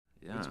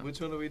Yeah.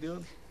 Which one are we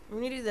doing? We're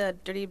going to do the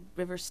Dirty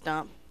River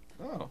Stomp.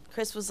 Oh.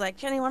 Chris was like,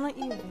 Jenny, why don't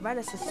you write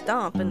us a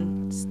stomp?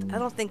 And I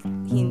don't think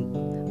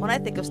when I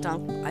think of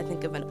stomp, I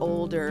think of an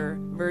older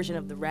version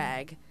of the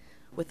rag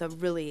with a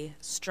really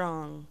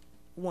strong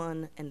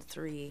 1 and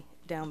 3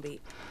 downbeat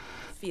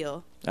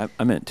feel.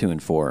 I meant 2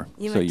 and 4.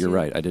 You So meant you're 2?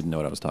 right. I didn't know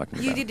what I was talking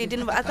about. You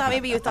didn't. I thought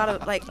maybe you thought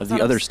of like The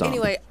thought other of, stomp.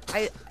 Anyway,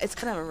 it's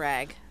kind of a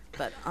rag,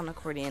 but on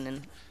accordion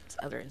and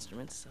other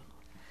instruments.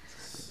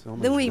 So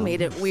then we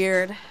made it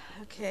weird.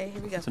 Okay,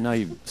 here we go. So now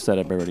you've set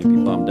up everybody to be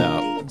bummed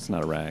out. It's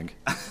not a rag.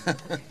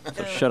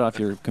 So shut off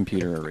your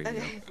computer or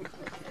radio.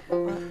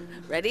 Okay.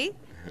 Ready?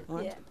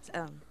 Yeah.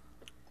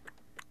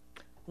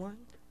 1,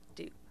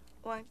 2,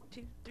 1,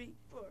 2, 3,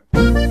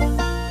 4.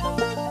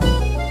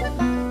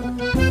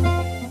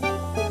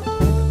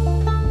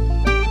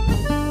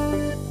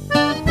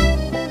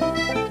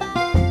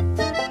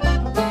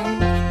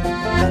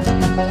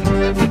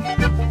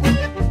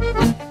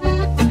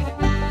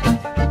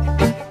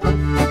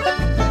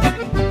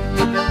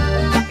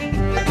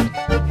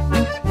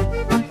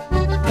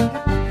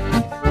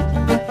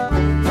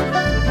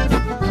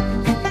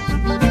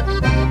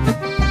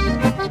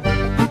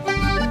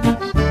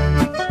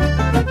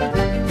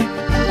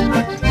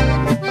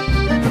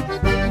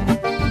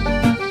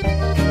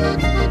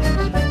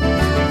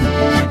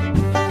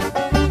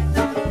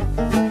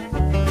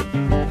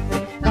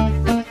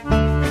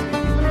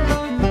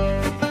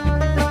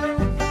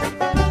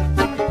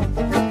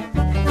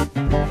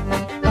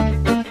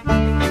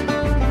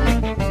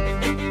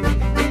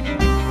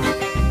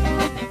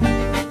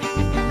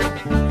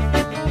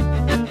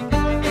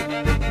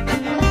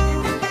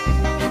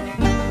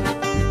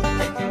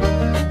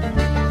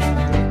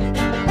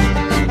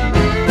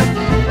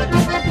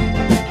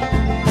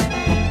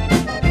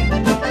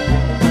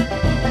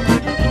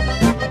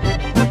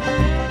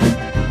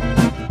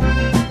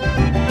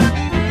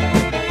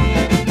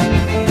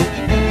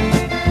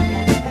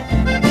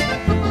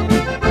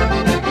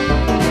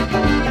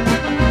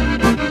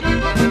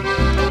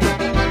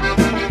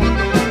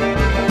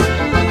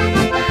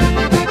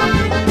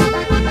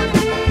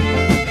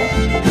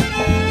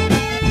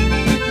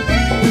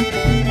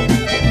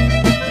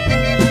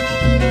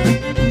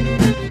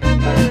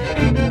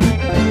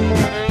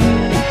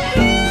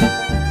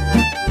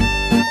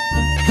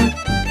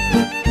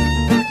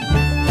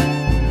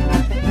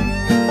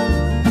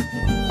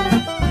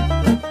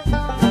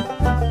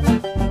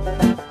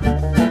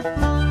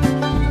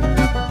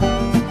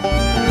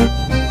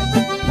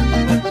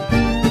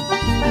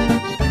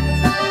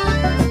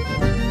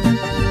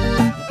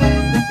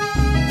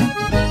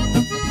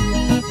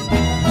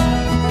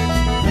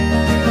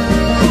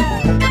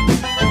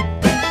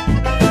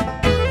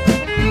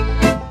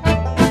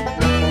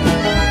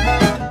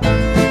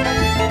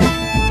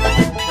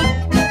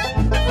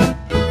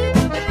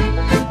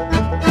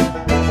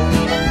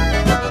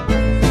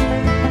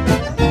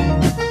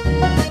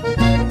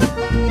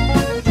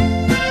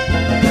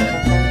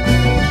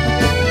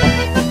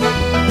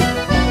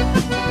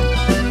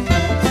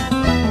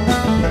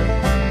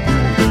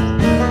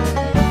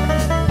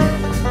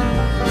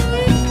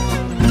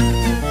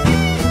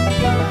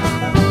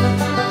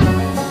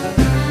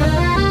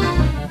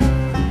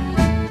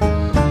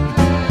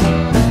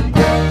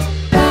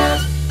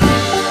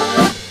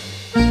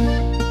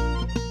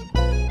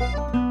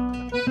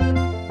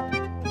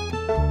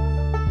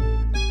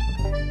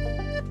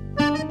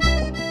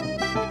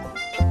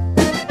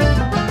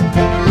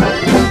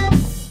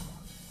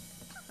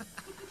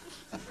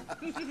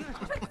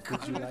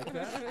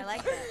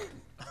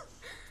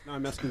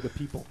 I'm asking the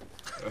people.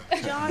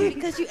 John,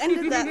 because you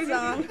ended that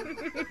song,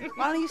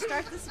 why don't you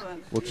start this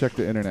one? We'll check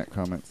the internet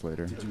comments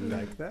later. Did you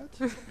like that?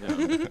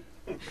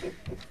 Yeah.